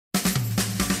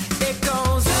it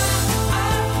goes.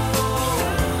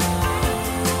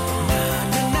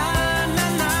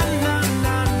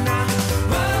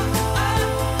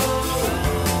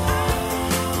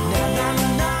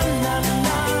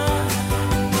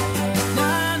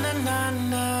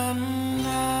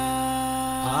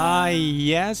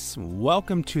 Yes,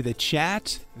 welcome to the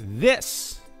chat.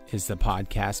 This is the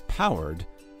podcast powered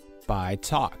by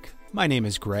Talk. My name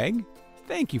is Greg.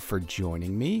 Thank you for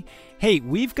joining me. Hey,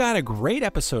 we've got a great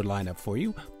episode lined up for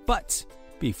you, but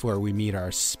before we meet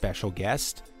our special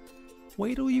guest,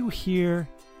 wait till you hear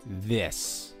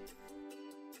this.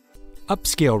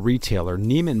 Upscale retailer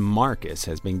Neiman Marcus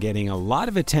has been getting a lot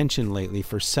of attention lately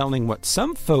for selling what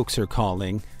some folks are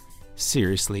calling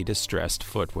seriously distressed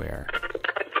footwear.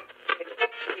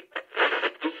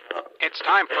 It's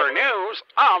time for news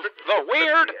of the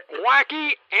weird,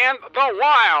 wacky, and the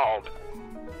wild.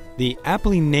 The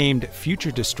aptly named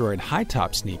Future Destroyed high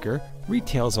top sneaker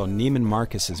retails on Neiman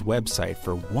Marcus's website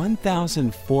for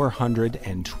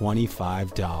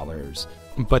 $1,425.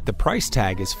 But the price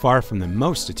tag is far from the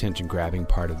most attention-grabbing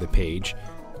part of the page.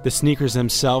 The sneakers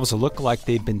themselves look like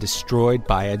they've been destroyed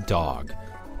by a dog.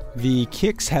 The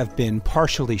kicks have been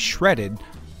partially shredded,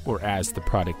 or as the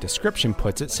product description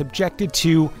puts it, subjected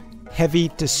to heavy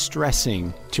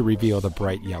distressing to reveal the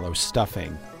bright yellow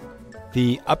stuffing.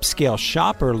 The upscale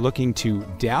shopper looking to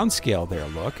downscale their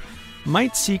look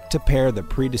might seek to pair the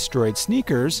pre-destroyed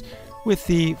sneakers with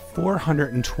the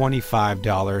 $425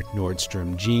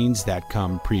 Nordstrom jeans that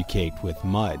come pre-caked with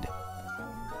mud.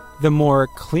 The more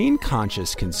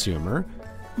clean-conscious consumer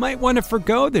might want to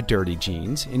forgo the dirty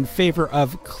jeans in favor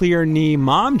of clear-knee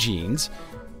mom jeans,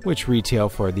 which retail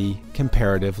for the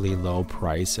comparatively low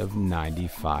price of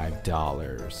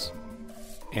 $95.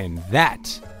 And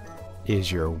that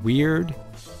is your weird,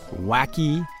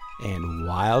 wacky, and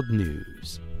wild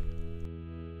news.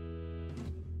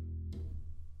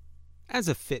 As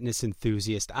a fitness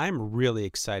enthusiast, I'm really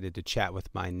excited to chat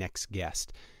with my next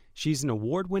guest. She's an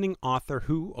award-winning author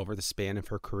who, over the span of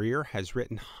her career, has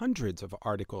written hundreds of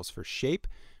articles for Shape,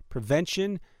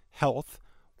 Prevention, Health,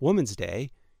 Woman's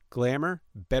Day, Glamour,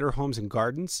 Better Homes and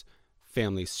Gardens,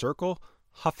 Family Circle,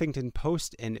 Huffington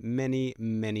Post, and many,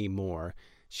 many more.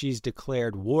 She's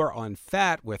declared war on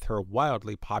fat with her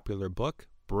wildly popular book,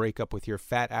 Break Up With Your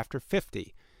Fat After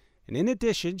 50. And in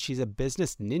addition, she's a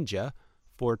business ninja,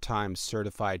 4-time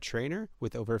certified trainer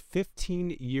with over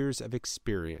 15 years of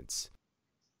experience.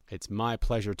 It's my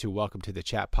pleasure to welcome to the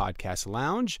Chat Podcast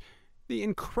Lounge the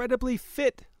incredibly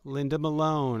fit Linda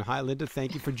Melone. Hi, Linda.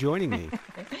 Thank you for joining me.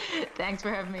 Thanks for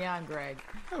having me on, Greg.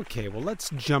 Okay, well, let's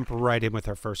jump right in with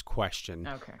our first question.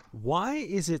 Okay. Why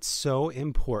is it so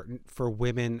important for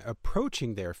women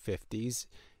approaching their 50s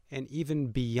and even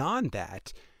beyond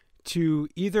that to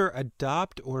either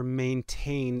adopt or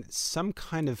maintain some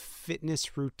kind of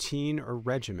fitness routine or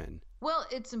regimen? Well,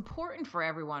 it's important for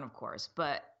everyone, of course,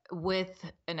 but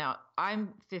now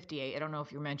I'm 58. I don't know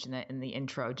if you mentioned that in the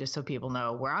intro, just so people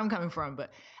know where I'm coming from,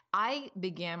 but I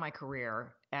began my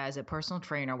career as a personal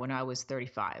trainer when I was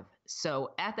 35.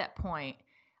 So at that point,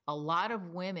 a lot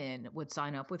of women would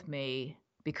sign up with me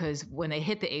because when they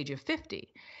hit the age of 50,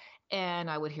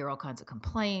 and I would hear all kinds of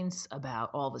complaints about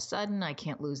all of a sudden I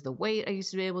can't lose the weight I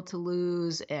used to be able to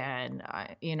lose. And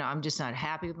I'm just not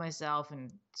happy with myself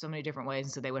in so many different ways.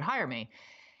 And so they would hire me.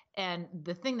 And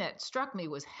the thing that struck me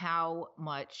was how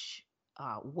much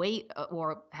weight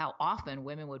or how often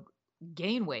women would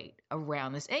gain weight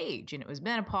around this age. And it was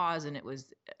menopause, and it was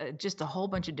just a whole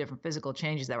bunch of different physical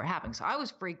changes that were happening. So I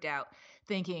was freaked out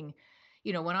thinking,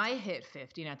 when I hit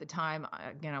 50, and at the time,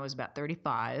 again, I was about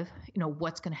 35,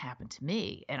 what's going to happen to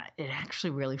me? And it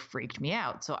actually really freaked me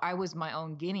out. So I was my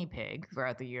own guinea pig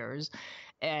throughout the years.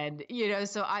 And,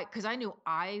 because I knew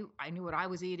what I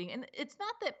was eating. And it's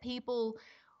not that people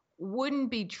wouldn't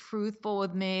be truthful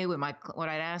with me when I'd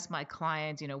ask my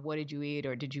clients, what did you eat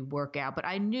or did you work out? But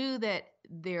I knew that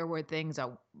there were things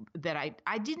that I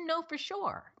didn't know for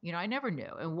sure. I never knew.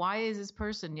 And why is this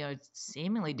person,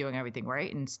 seemingly doing everything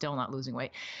right and still not losing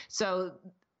weight? So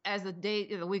as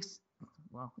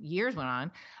years went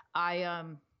on, I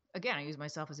used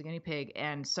myself as a guinea pig.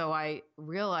 And so I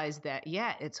realized that,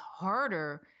 it's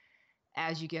harder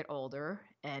as you get older.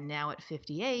 And now at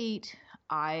 58,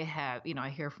 I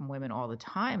hear from women all the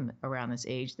time around this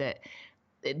age that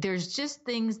there's just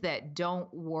things that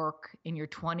don't work in your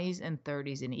 20s and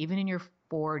 30s and even in your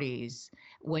 40s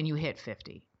when you hit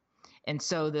 50. And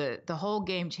so the whole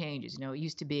game changes. It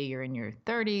used to be you're in your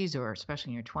 30s or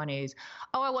especially in your 20s.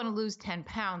 Oh, I want to lose 10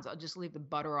 pounds. I'll just leave the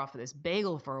butter off of this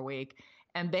bagel for a week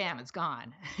and bam, it's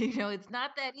gone. It's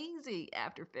not that easy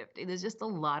after 50. There's just a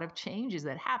lot of changes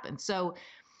that happen. So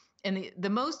And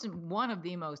one of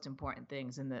the most important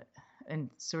things and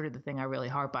sort of the thing I really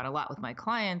harp on a lot with my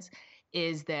clients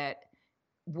is that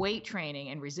weight training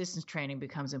and resistance training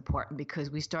becomes important because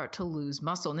we start to lose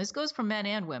muscle. And this goes for men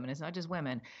and women. It's not just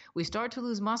women. We start to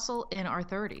lose muscle in our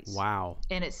 30s. Wow.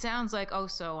 And it sounds like, oh,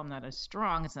 so I'm not as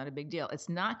strong. It's not a big deal. It's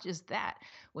not just that.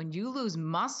 When you lose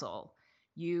muscle,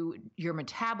 your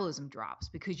metabolism drops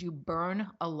because you burn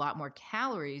a lot more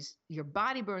calories. Your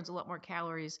body burns a lot more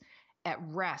calories at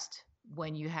rest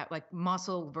when you have like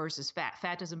muscle versus fat.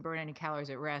 Fat doesn't burn any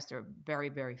calories at rest, or very,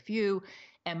 very few.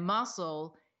 And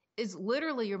muscle is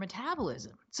literally your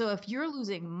metabolism. So if you're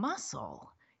losing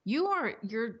muscle,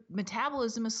 your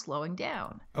metabolism is slowing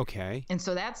down. Okay. And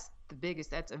so that's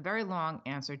a very long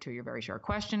answer to your very short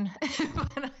question.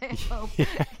 But I hope,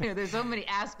 there's so many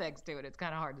aspects to it. It's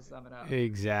kind of hard to sum it up.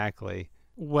 Exactly.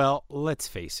 Well, let's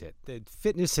face it, the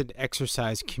fitness and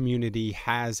exercise community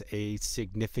has a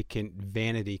significant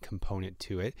vanity component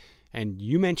to it. And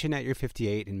you mentioned that you're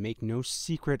 58 and make no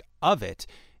secret of it.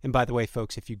 And by the way,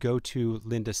 folks, if you go to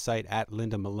Linda's site at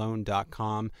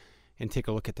lindamelone.com and take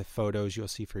a look at the photos, you'll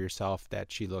see for yourself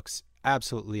that she looks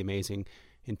absolutely amazing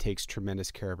and takes tremendous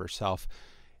care of herself.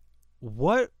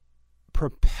 What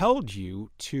propelled you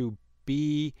to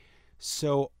be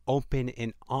so open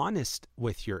and honest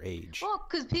with your age? Well,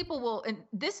 because people will, and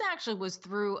this actually was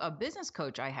through a business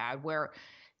coach I had where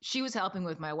she was helping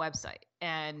with my website.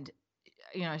 And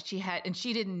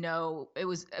she didn't know, it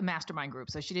was a mastermind group.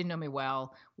 So she didn't know me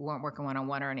well. We weren't working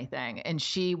one-on-one or anything. And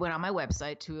she went on my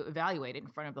website to evaluate it in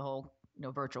front of the whole,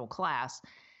 virtual class.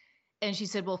 And she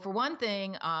said, well, for one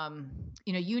thing,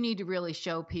 you need to really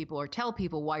show people or tell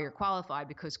people why you're qualified,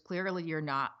 because clearly you're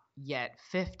not yet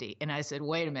 50. And I said,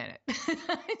 wait a minute.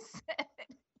 I said,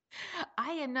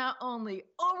 I am not only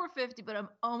over 50, but I'm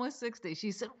almost 60.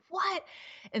 She said, what?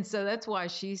 And so that's why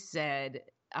she said,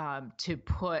 to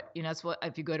put, that's what,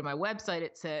 if you go to my website,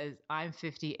 it says I'm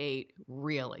 58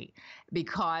 really,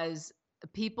 because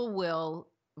people will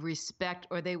respect,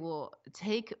 or they will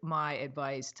take my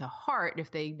advice to heart if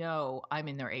they know I'm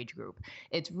in their age group.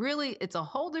 It's a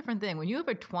whole different thing. When you have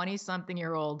a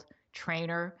 20-something-year-old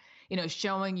trainer,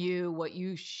 showing you what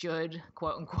you should,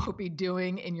 quote unquote, be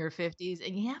doing in your 50s.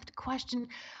 And you have to question,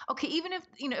 okay, even if,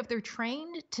 if they're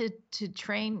trained to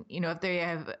train, if they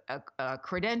have a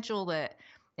credential that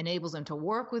enables them to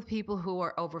work with people who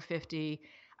are over 50,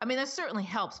 I mean, that certainly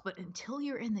helps. But until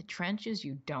you're in the trenches,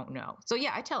 you don't know. So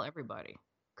yeah, I tell everybody,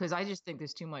 because I just think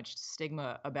there's too much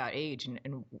stigma about age,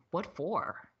 and what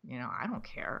for? I don't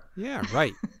care. Yeah,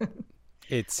 right.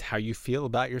 It's how you feel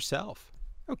about yourself.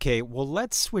 Okay, well,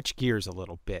 let's switch gears a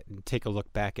little bit and take a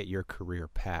look back at your career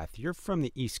path. You're from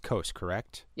the East Coast,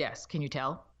 correct? Yes. Can you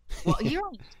tell? Well, you're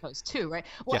on the East Coast too, right?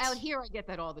 Well, Yes. Out here, I get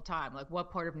that all the time. Like,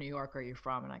 what part of New York are you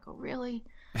from? And I go, really?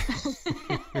 Because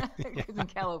in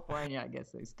California, I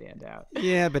guess they stand out.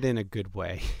 Yeah, but in a good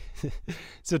way.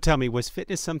 So tell me, was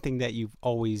fitness something that you've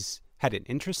always had an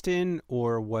interest in,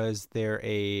 or was there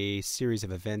a series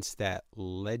of events that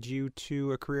led you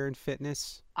to a career in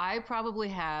fitness? I probably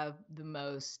have the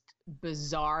most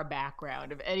bizarre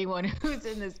background of anyone who's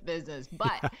in this business,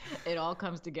 but it all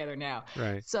comes together now.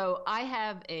 Right. So I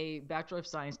have a Bachelor of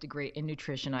Science degree in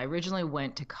nutrition. I originally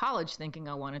went to college thinking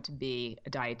I wanted to be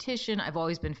a dietitian. I've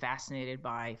always been fascinated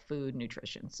by food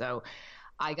nutrition. So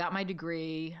I got my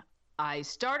degree. I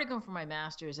started going for my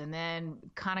master's and then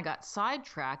kind of got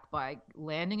sidetracked by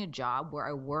landing a job where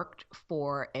I worked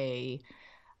for a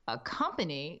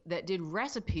company that did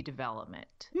recipe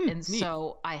development. And neat.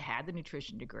 so I had the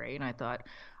nutrition degree and I thought,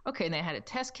 okay, and they had a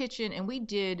test kitchen and we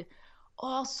did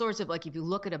all sorts of, like, if you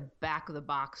look at a back of the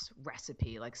box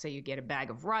recipe, like say you get a bag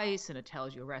of rice and it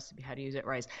tells you a recipe, how to use that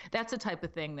rice. That's the type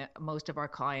of thing that most of our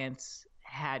clients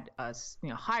had us,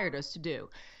 hired us to do.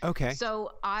 Okay.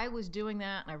 So I was doing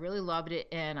that and I really loved it.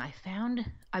 And I found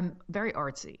I'm very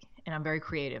artsy and I'm very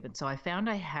creative. And so I found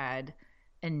I had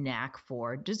a knack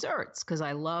for desserts because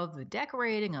I love the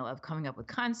decorating. I love coming up with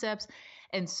concepts.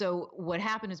 And so what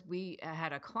happened is we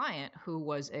had a client who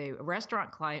was a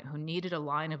restaurant client who needed a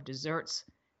line of desserts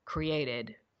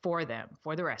created for them,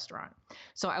 for the restaurant.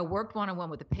 So I worked one-on-one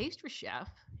with the pastry chef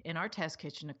in our test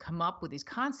kitchen to come up with these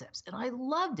concepts. And I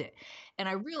loved it. And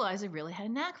I realized I really had a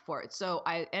knack for it. So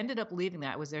I ended up leaving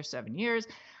that. I was there 7 years.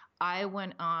 I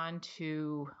went on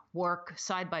to work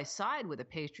side by side with a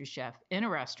pastry chef in a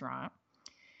restaurant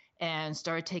and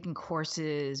started taking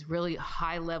courses, really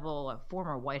high level, a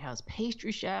former White House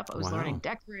pastry chef I was Wow. learning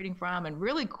decorating from, and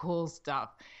really cool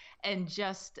stuff. And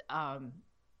just,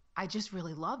 I just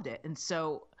really loved it. And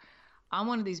so I'm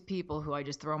one of these people who I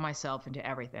just throw myself into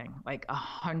everything, like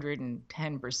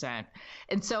 110%.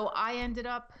 And so I ended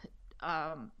up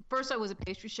first I was a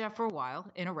pastry chef for a while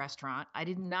in a restaurant. I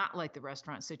did not like the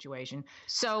restaurant situation.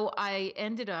 So I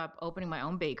ended up opening my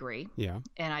own bakery. Yeah.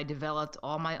 And I developed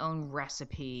all my own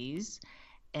recipes.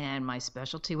 And my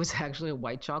specialty was actually a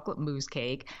white chocolate mousse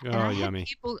cake. And Oh, I had yummy.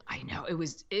 people, I know it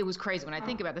was crazy when I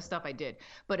think about the stuff I did,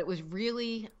 but it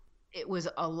was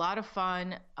a lot of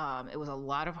fun. It was a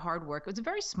lot of hard work. It was a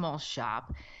very small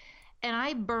shop, and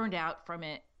I burned out from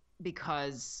it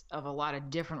because of a lot of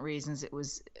different reasons.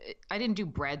 I didn't do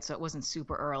bread, so it wasn't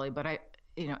super early, but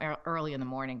early in the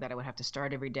morning that I would have to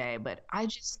start every day. But I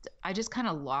just kind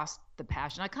of lost the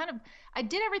passion. I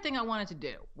did everything I wanted to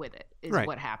do with it, is Right.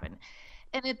 what happened.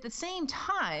 And at the same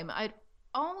time, I'd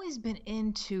always been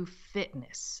into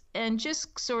fitness, and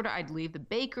just sort of I'd leave the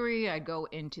bakery, I'd go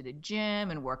into the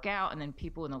gym and work out, and then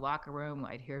people in the locker room,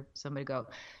 I'd hear somebody go,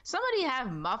 somebody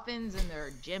have muffins in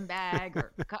their gym bag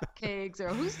or cupcakes, or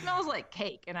who smells like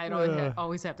cake? And I'd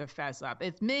always have to fess up.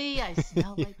 It's me. I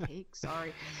smell like cake.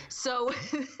 Sorry. So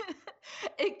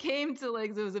it came to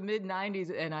it was the mid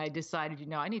 90s, and I decided,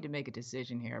 I need to make a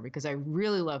decision here because I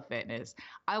really love fitness.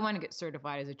 I want to get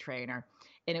certified as a trainer.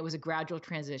 And it was a gradual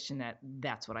transition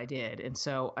that's what I did. And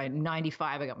so in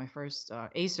 95, I got my first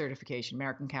A certification,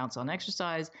 American Council on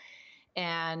Exercise.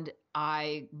 And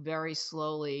I very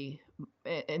slowly,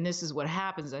 and this is what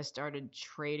happens, I started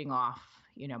trading off,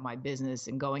 my business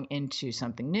and going into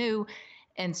something new.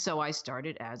 And so I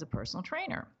started as a personal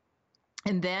trainer.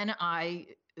 And then I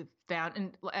found,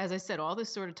 and as I said, all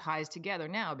this sort of ties together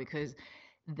now because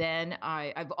then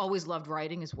I've always loved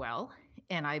writing as well.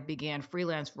 And I began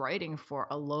freelance writing for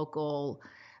a local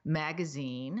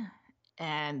magazine,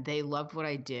 and they loved what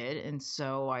I did. And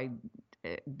so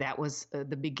that was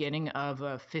the beginning of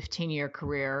a 15-year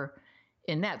career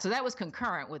in that. So that was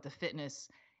concurrent with the fitness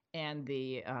and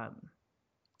the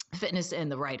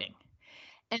writing.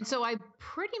 And so I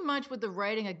pretty much, with the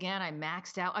writing, again, I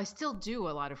maxed out. I still do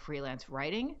a lot of freelance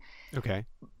writing. Okay.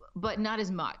 But not as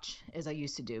much as I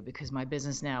used to do because my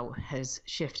business now has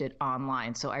shifted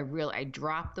online. So I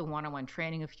dropped the one-on-one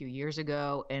training a few years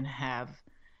ago and have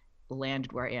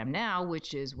landed where I am now,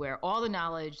 which is where all the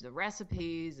knowledge, the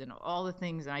recipes, and all the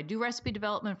things, and I do recipe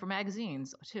development for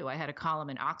magazines too. I had a column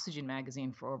in Oxygen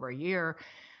magazine for over a year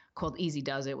called Easy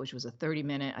Does It, which was a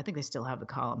 30-minute, I think they still have the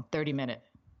column, 30-minute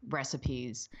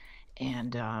recipes.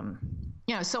 And,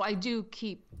 so I do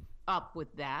keep up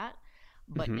with that.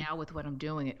 But now with what I'm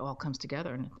doing, it all comes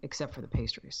together, except for the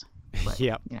pastries. But,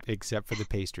 Yep, except for the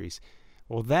pastries.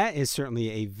 Well, that is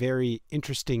certainly a very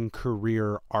interesting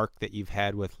career arc that you've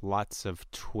had with lots of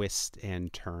twists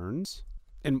and turns.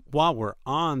 And while we're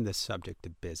on the subject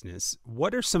of business,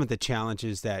 what are some of the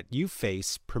challenges that you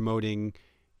face promoting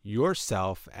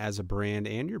yourself as a brand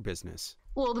and your business?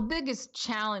 Well, the biggest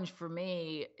challenge for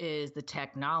me is the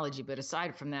technology. But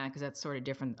aside from that, because that's sort of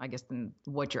different, I guess, than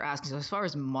what you're asking. So as far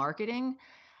as marketing,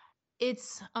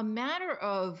 it's a matter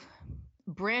of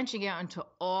branching out into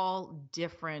all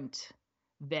different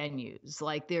venues.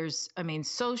 Like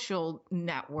social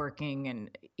networking and,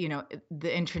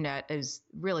 the internet is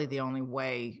really the only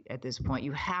way at this point.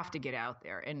 You have to get out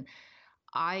there. And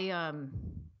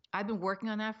I've been working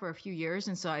on that for a few years.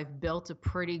 And so I've built a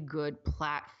pretty good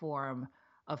platform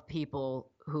of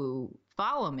people who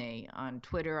follow me on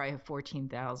Twitter. I have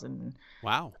 14,000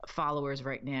 followers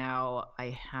right now.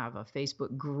 I have a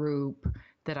Facebook group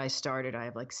that I started. I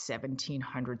have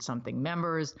 1,700 something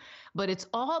members, but it's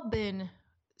all been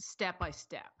step by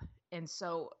step. And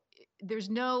so there's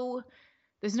no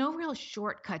real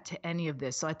shortcut to any of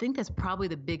this. So I think that's probably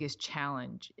the biggest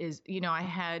challenge is,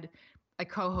 I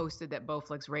co-hosted that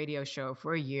Bowflex radio show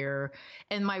for a year,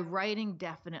 and my writing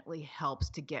definitely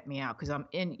helps to get me out because I'm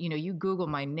in, you Google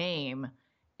my name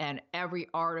and every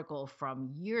article from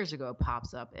years ago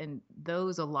pops up, and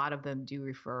a lot of them do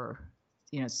refer,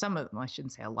 some of them, I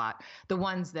shouldn't say a lot, the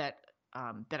ones that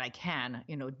I can,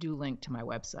 do link to my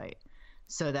website.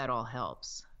 So that all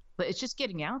helps. But it's just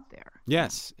getting out there.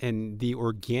 Yes, and the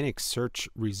organic search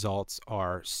results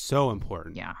are so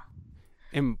important. Yeah.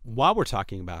 And while we're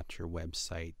talking about your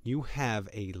website, you have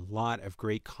a lot of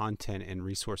great content and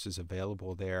resources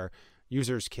available there.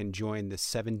 Users can join the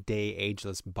 7-day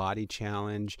Ageless Body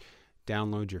Challenge,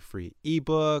 download your free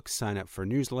ebook, sign up for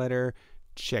newsletter,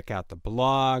 check out the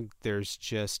blog. There's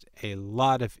just a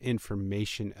lot of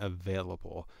information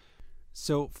available.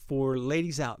 So for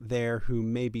ladies out there who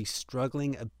may be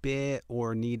struggling a bit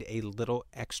or need a little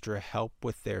extra help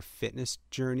with their fitness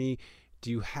journey, do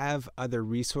you have other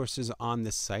resources on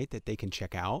the site that they can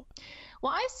check out?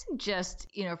 Well, I suggest,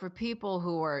 for people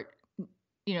who are,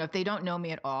 if they don't know me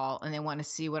at all and they want to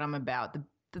see what I'm about,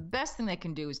 the best thing they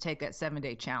can do is take that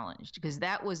 7-day challenge, because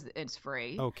it's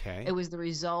free. Okay. It was the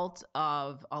result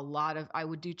of I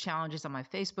would do challenges on my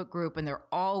Facebook group, and they're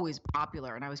always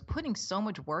popular. And I was putting so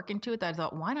much work into it that I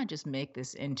thought, why not just make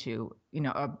this into,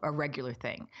 a regular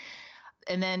thing?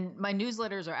 And then my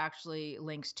newsletters are actually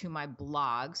links to my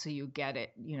blog. So you get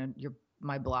it,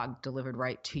 my blog delivered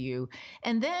right to you.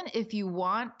 And then if you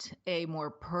want a more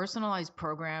personalized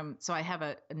program, so I have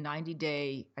a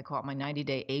 90-day, I call it my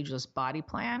 90-day ageless body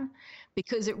plan,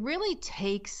 because it really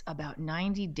takes about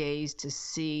 90 days to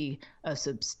see a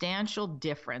substantial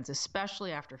difference,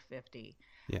 especially after 50.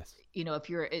 Yes.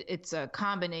 It's a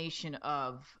combination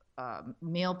of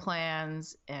meal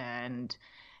plans and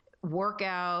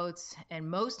workouts. And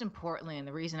most importantly, and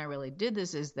the reason I really did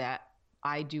this is that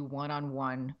I do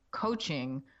one-on-one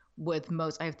coaching with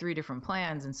I have 3 different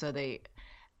plans. And so they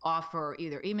offer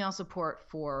either email support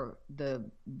for the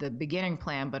beginning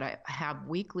plan, but I have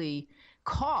weekly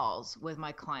calls with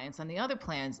my clients on the other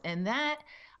plans. And that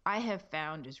I have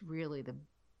found is really the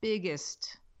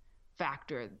biggest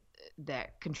factor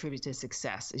that contributes to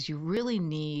success. Is you really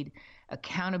need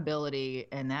accountability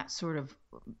and that sort of,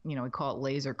 we call it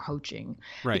laser coaching,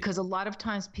 right? Because a lot of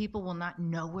times people will not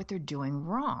know what they're doing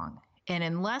wrong. And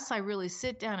unless I really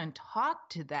sit down and talk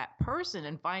to that person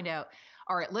and find out,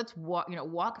 all right, let's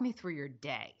walk me through your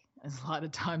day, is a lot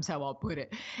of times how I'll put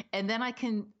it. And then I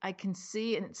can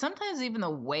see, and sometimes even the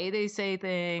way they say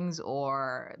things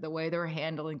or the way they're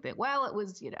handling things. Well, it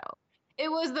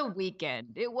was the weekend,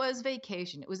 it was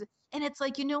vacation, and it's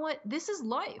like, you know what? This is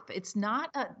life.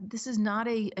 This is not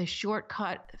a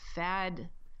shortcut fad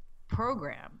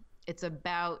program. It's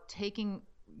about taking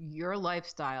your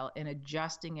lifestyle and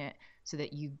adjusting it so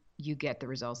that you get the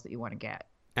results that you want to get.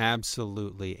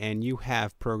 Absolutely. And you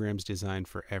have programs designed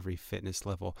for every fitness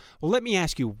level. Well, let me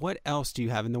ask you, what else do you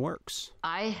have in the works?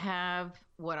 I have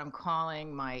what I'm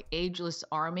calling my Ageless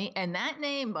Army. And that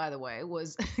name, by the way,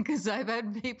 was because I've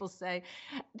had people say,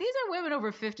 these are women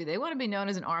over 50. They want to be known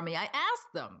as an army. I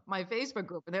asked them, my Facebook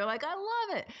group, and they're like, I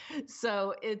love it.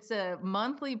 So it's a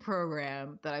monthly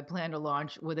program that I plan to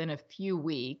launch within a few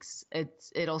weeks.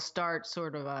 It'll start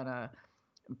sort of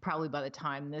probably by the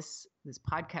time this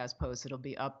podcast posts, it'll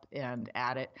be up and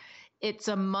at it. It's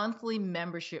a monthly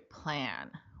membership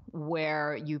plan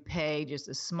where you pay just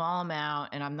a small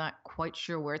amount, and I'm not quite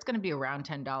sure where. It's going to be around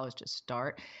 $10 to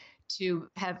start, to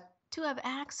have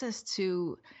access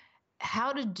to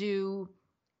how to do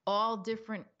all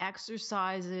different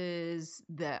exercises.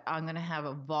 That I'm going to have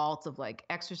a vault of like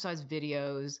exercise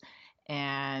videos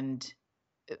and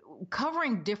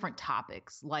covering different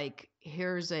topics, like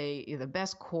here's the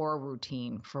best core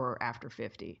routine for after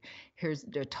 50. Here's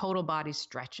the total body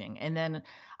stretching. And then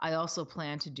I also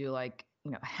plan to do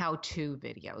how-to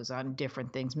videos on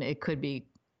different things. It could be,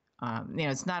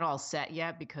 it's not all set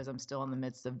yet because I'm still in the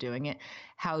midst of doing it.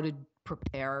 How to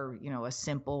prepare, a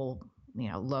simple,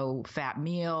 low-fat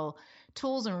meal,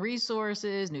 tools and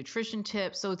resources, nutrition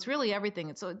tips. So it's really everything.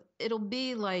 And so it'll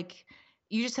be like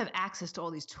you just have access to all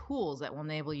these tools that will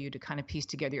enable you to kind of piece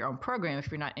together your own program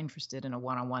if you're not interested in a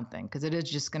one-on-one thing, because it is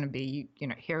just going to be,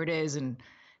 here it is and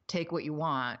take what you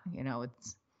want. It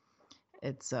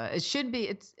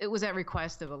was at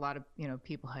request of a lot of,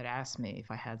 people had asked me if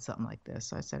I had something like this.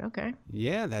 So I said, okay.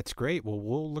 Yeah, that's great. Well,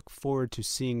 we'll look forward to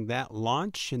seeing that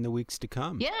launch in the weeks to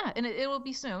come. Yeah, and it will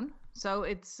be soon. So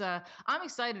I'm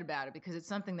excited about it because it's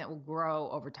something that will grow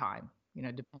over time,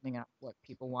 depending on what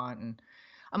people want. And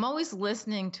I'm always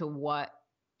listening to what,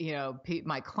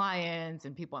 my clients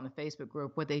and people on the Facebook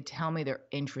group, what they tell me they're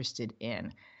interested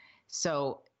in.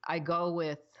 So I go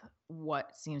with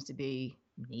what seems to be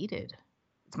needed.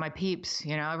 It's my peeps,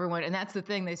 everyone. And that's the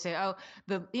thing. They say, oh,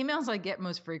 the emails I get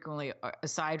most frequently,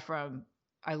 aside from,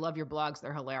 I love your blogs,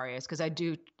 they're hilarious, because I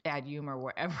do add humor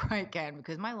wherever I can,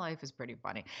 because my life is pretty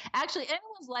funny. Actually,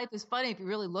 anyone's life is funny if you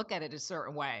really look at it a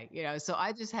certain way, so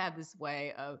I just have this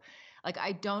way of,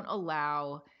 I don't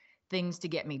allow things to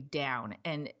get me down.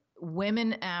 And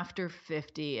women after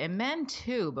 50, and men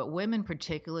too, but women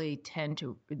particularly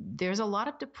there's a lot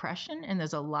of depression and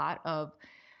there's a lot of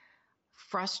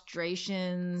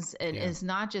frustrations, and it's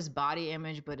not just body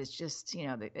image, but it's just,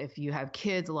 if you have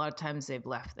kids, a lot of times they've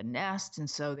left the nest. And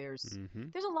so there's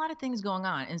a lot of things going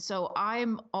on. And so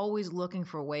I'm always looking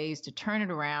for ways to turn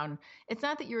it around. It's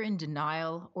not that you're in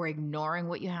denial or ignoring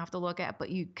what you have to look at, but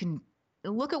you can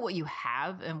look at what you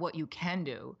have and what you can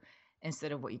do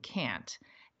instead of what you can't.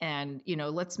 And,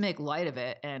 let's make light of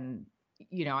it. And,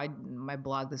 my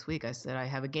blog this week, I said, I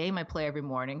have a game I play every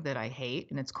morning that I hate,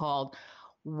 and it's called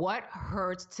What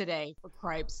Hurts Today, for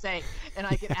cripe's sake. And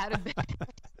I get out of bed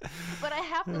But I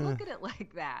have to look at it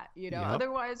like that, Yep.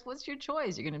 Otherwise, what's your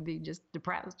choice? You're going to be just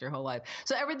depressed your whole life.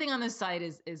 So everything on this site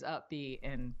is upbeat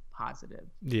and positive.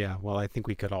 Yeah, well, I think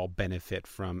we could all benefit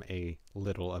from a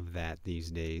little of that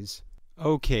these days.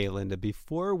 Okay, Linda,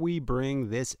 before we bring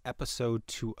this episode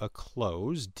to a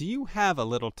close, do you have a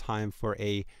little time for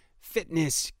a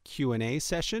fitness Q&A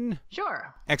session?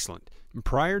 Sure. Excellent.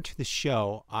 Prior to the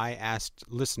show, I asked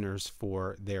listeners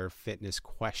for their fitness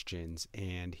questions,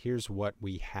 and here's what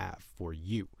we have for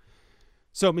you.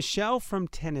 So Michelle from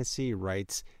Tennessee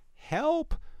writes,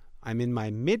 "Help! I'm in my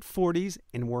mid-40s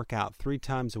and work out 3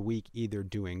 times a week, either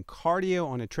doing cardio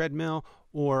on a treadmill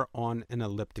or on an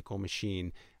elliptical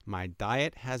machine. My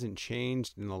diet hasn't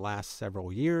changed in the last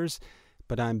several years,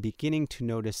 but I'm beginning to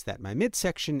notice that my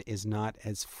midsection is not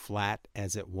as flat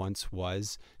as it once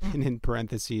was." And in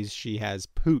parentheses, she has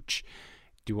pooch.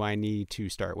 "Do I need to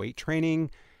start weight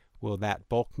training? Will that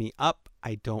bulk me up?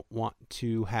 I don't want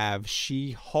to have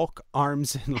She-Hulk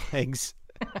arms and legs."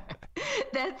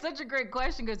 That's such a great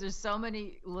question because there's so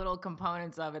many little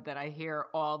components of it that I hear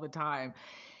all the time.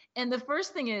 And the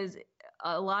first thing is,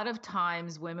 a lot of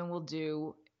times women will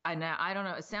do, and I don't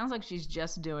know, it sounds like she's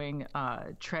just doing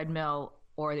treadmill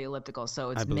or the elliptical. So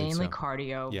it's mainly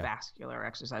cardiovascular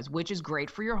exercise, which is great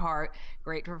for your heart,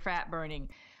 great for fat burning.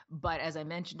 But as I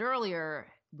mentioned earlier,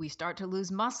 we start to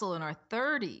lose muscle in our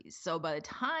 30s. So by the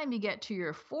time you get to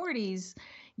your 40s,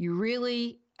 you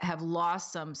really have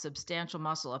lost some substantial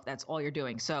muscle if that's all you're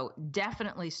doing. So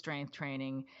definitely strength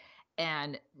training.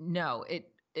 And no,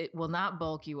 it will not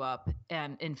bulk you up.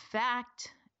 And in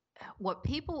fact, what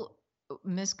people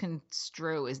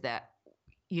misconstrue is that,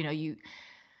 I'm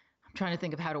trying to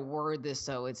think of how to word this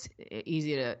so it's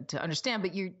easy to understand,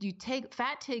 but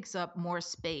fat takes up more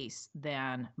space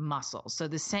than muscle. So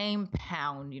the same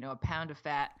pound, a pound of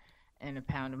fat and a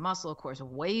pound of muscle, of course,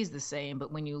 weighs the same.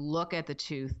 But when you look at the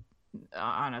two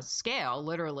on a scale,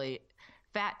 literally,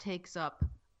 fat takes up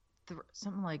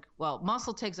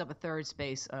muscle takes up a third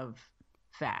space of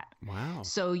fat. Wow.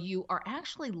 So you are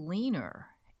actually leaner,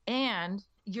 and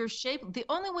your shape, the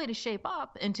only way to shape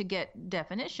up and to get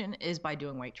definition is by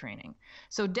doing weight training.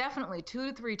 So definitely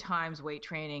 2 to 3 times weight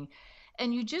training.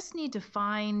 And you just need to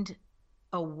find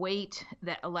a weight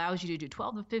that allows you to do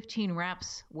 12 to 15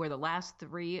 reps where the last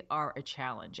 3 are a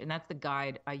challenge. And that's the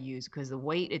guide I use because the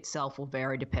weight itself will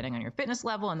vary depending on your fitness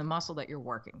level and the muscle that you're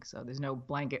working. So there's no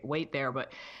blanket weight there,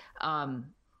 but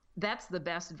that's the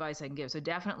best advice I can give. So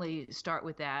definitely start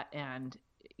with that. And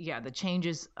yeah, the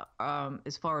changes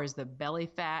as far as the belly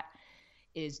fat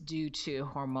is due to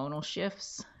hormonal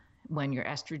shifts when your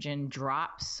estrogen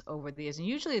drops over the years. And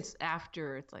usually it's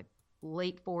like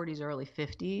late 40s, early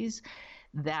 50s.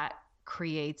 That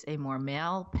creates a more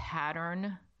male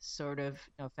pattern, sort of,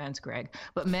 no offense, Greg,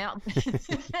 but male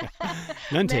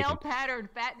pattern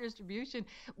fat distribution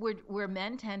where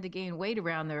men tend to gain weight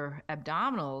around their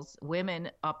abdominals. Women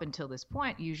up until this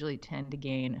point usually tend to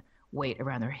gain weight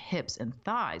around their hips and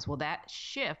thighs. Well, that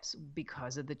shifts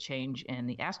because of the change in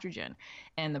the estrogen.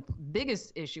 And the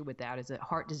biggest issue with that is that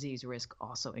heart disease risk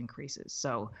also increases.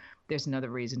 So there's another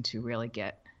reason to really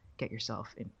get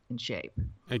yourself in shape.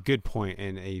 A good point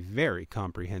and a very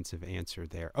comprehensive answer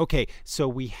there. Okay, so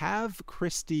we have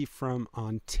Christy from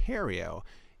Ontario,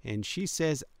 and she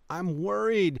says, "I'm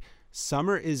worried.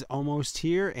 Summer is almost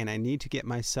here, and I need to get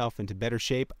myself into better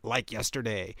shape like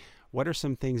yesterday. What are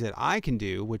some things that I can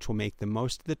do which will make the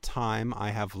most of the time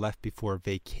I have left before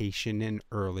vacation in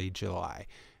early July?"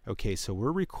 Okay, so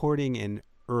we're recording in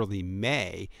early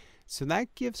May, so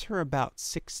that gives her about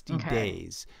 60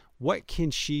 days. What can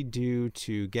she do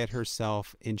to get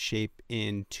herself in shape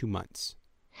in 2 months?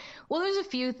 Well, there's a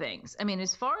few things. I mean,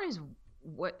 as far as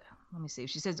let me see.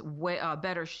 She says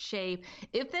better shape.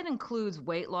 If that includes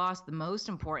weight loss, the most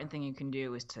important thing you can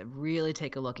do is to really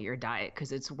take a look at your diet,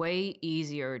 because it's way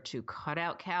easier to cut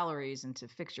out calories and to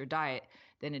fix your diet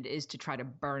than it is to try to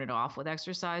burn it off with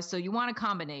exercise. So you want a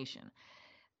combination.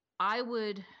 I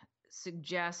would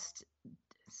suggest,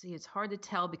 it's hard to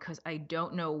tell because I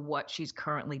don't know what she's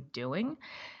currently doing.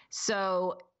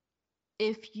 So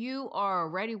if you are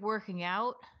already working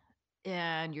out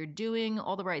and you're doing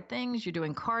all the right things, you're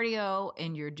doing cardio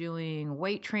and you're doing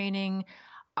weight training,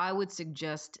 I would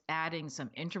suggest adding some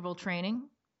interval training,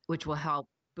 which will help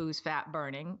boost fat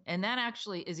burning. And that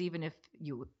actually is, even if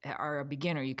you are a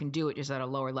beginner, you can do it just at a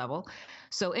lower level.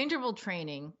 So interval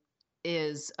training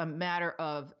is a matter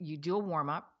of, you do a warm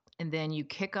up and then you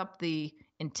kick up the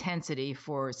intensity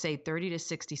for, say, 30 to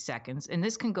 60 seconds. And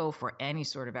this can go for any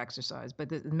sort of exercise,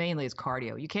 but mainly it's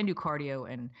cardio. You can do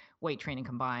cardio and weight training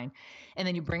combined. And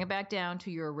then you bring it back down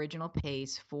to your original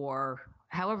pace for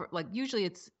however, like usually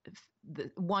it's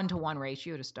the 1-to-1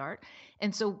 ratio to start.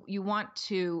 And so you want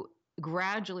to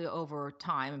gradually over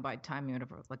time, and by time you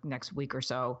over like next week or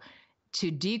so, to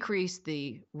decrease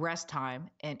the rest time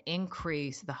and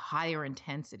increase the higher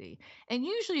intensity. And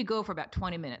usually you go for about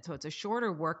 20 minutes. So it's a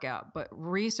shorter workout, but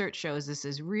research shows this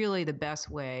is really the best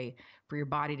way for your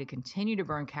body to continue to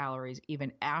burn calories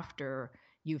even after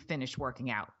you've finished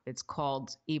working out. It's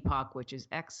called EPOC, which is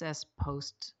excess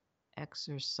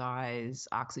post-exercise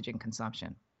oxygen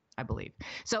consumption, I believe.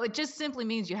 So it just simply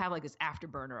means you have like this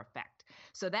afterburner effect.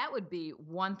 So that would be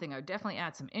one thing. I would definitely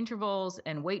add some intervals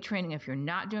and weight training if you're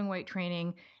not doing weight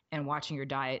training, and watching your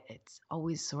diet. It's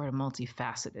always sort of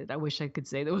multifaceted. I wish I could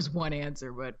say there was one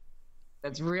answer, but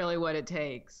that's really what it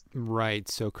takes. Right.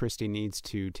 So Christy needs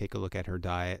to take a look at her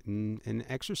diet and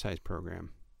exercise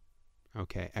program.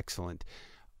 Okay, excellent.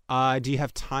 Do you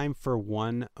have time for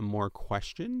one more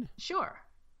question? Sure.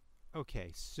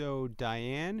 Okay, so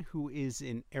Diane, who is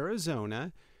in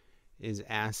Arizona, is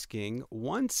asking,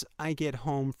 once I get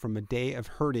home from a day of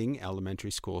herding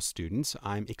elementary school students,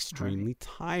 I'm extremely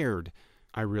tired.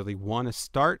 I really want to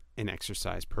start an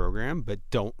exercise program, but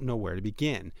don't know where to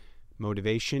begin.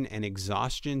 Motivation and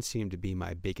exhaustion seem to be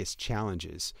my biggest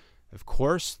challenges. Of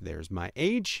course, there's my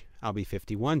age. I'll be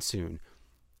 51 soon.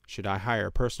 Should I hire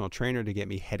a personal trainer to get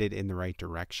me headed in the right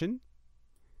direction?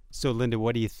 So, Linda,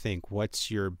 what do you think? What's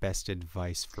your best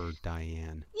advice for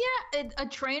Diane? Yeah, a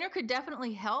trainer could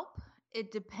definitely help.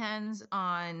 It depends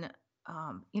on,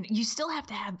 you still have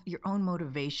to have your own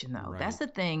motivation, though. Right. That's the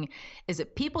thing, is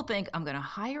that people think I'm going to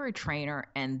hire a trainer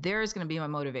and there's going to be my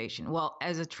motivation. Well,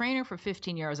 as a trainer for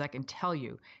 15 years, I can tell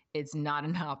you it's not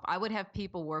enough. I would have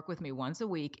people work with me once a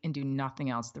week and do nothing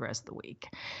else the rest of the week.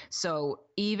 So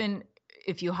even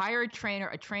if you hire a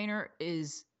trainer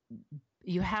is,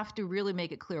 you have to really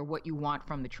make it clear what you want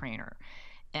from the trainer,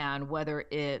 and whether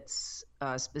it's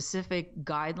a specific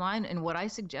guideline. And what I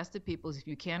suggest to people is, if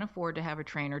you can't afford to have a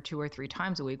trainer 2 or 3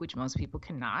 times a week, which most people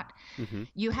cannot,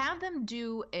 you have them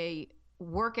do a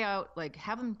workout, like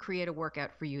have them create a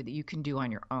workout for you that you can do on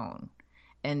your own.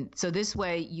 And so this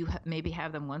way you maybe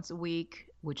have them once a week,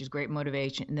 which is great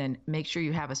motivation, and then make sure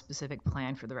you have a specific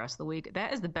plan for the rest of the week.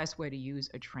 That is the best way to use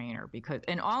a trainer,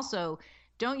 and also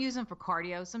don't use them for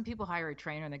cardio. Some people hire a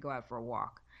trainer and they go out for a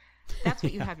walk. That's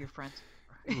what you have your friends for.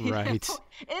 Right.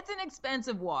 It's an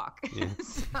expensive walk. Yeah.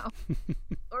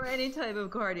 Or any type of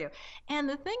cardio. And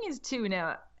the thing is too,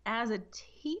 now, as a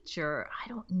teacher, I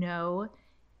don't know,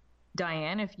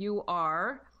 Diane, if you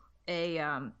are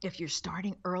if you're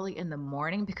starting early in the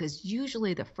morning, because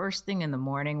usually the first thing in the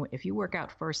morning, if you work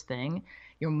out first thing,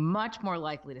 you're much more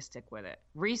likely to stick with it.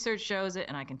 Research shows it,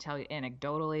 and I can tell you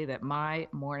anecdotally that my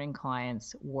morning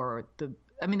clients were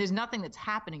there's nothing that's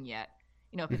happening yet.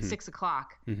 If it's 6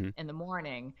 o'clock in the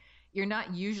morning, you're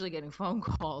not usually getting phone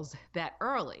calls that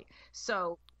early.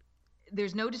 So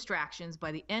there's no distractions.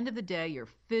 By the end of the day, you're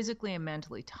physically and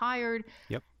mentally tired.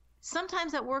 Yep.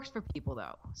 Sometimes that works for people,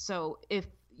 though. So if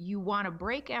you want a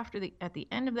break at the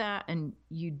end of that, and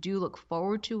you do look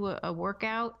forward to a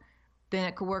workout, then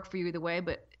it could work for you either way.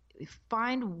 But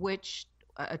find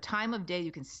a time of day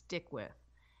you can stick with,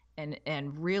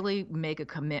 and really make a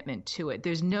commitment to it.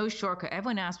 There's no shortcut.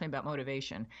 Everyone asks me about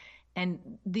motivation, and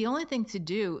the only thing to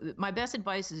do, my best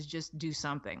advice is just do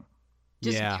something.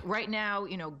 Just right now,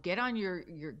 get on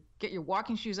get your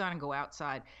walking shoes on and go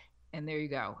outside, and there you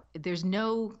go. There's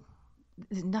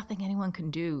nothing anyone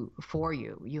can do for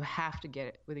you. You have to get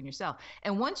it within yourself.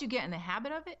 And once you get in the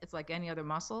habit of it, it's like any other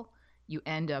muscle. You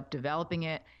end up developing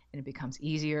it, and it becomes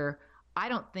easier. I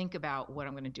don't think about what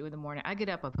I'm going to do in the morning. I get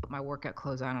up, I put my workout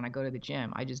clothes on, and I go to the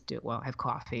gym. I just I have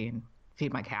coffee and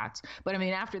feed my cats. But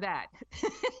after that,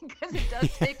 because it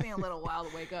does take me a little while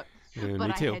to wake up,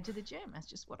 but I head to the gym. That's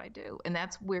just what I do. And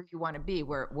that's where you want to be,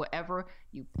 where whatever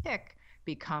you pick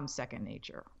becomes second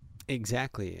nature.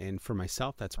 Exactly. And for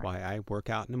myself, that's why I work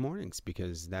out in the mornings,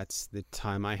 because that's the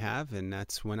time I have, and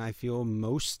that's when I feel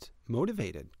most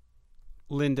motivated.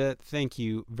 Linda, thank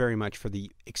you very much for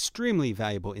the extremely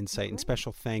valuable insight, and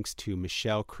special thanks to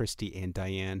Michelle, Christy, and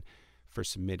Diane for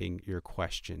submitting your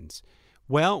questions.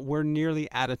 Well, we're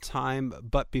nearly out of time,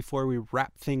 but before we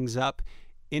wrap things up,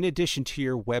 in addition to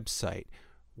your website,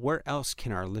 where else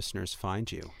can our listeners find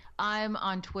you? I'm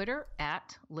on Twitter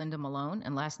at Linda Melone,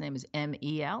 and last name is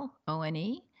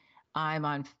Melone. I'm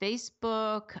on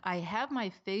Facebook. I have my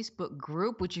Facebook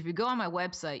group, which if you go on my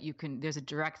website, there's a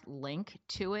direct link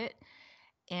to it.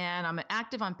 And I'm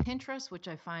active on Pinterest, which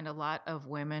I find a lot of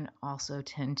women also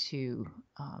tend to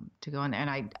go on there. And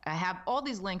I have all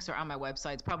these links are on my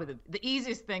website. It's probably the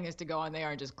easiest thing is to go on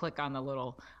there and just click on the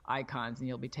little icons, and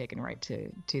you'll be taken right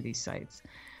to these sites.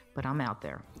 But I'm out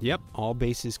there. Yep, all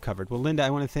bases covered. Well, Linda, I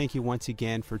want to thank you once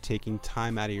again for taking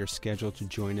time out of your schedule to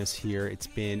join us here. It's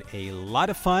been a lot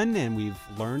of fun, and we've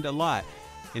learned a lot.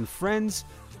 And friends,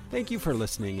 thank you for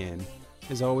listening in.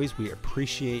 As always, we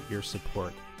appreciate your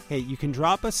support. Hey, you can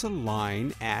drop us a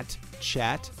line at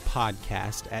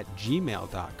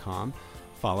chatpodcast@gmail.com.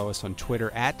 Follow us on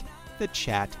Twitter at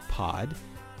 @thechatpod.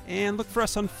 And look for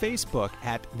us on Facebook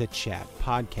at The Chat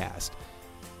Podcast.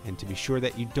 And to be sure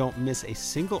that you don't miss a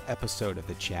single episode of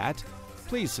The Chat,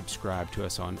 please subscribe to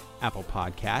us on Apple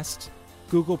Podcasts,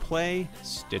 Google Play,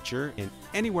 Stitcher, and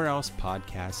anywhere else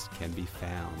podcasts can be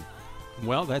found.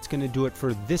 Well, that's going to do it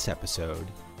for this episode.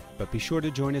 But be sure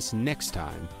to join us next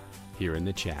time here in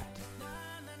The Chat.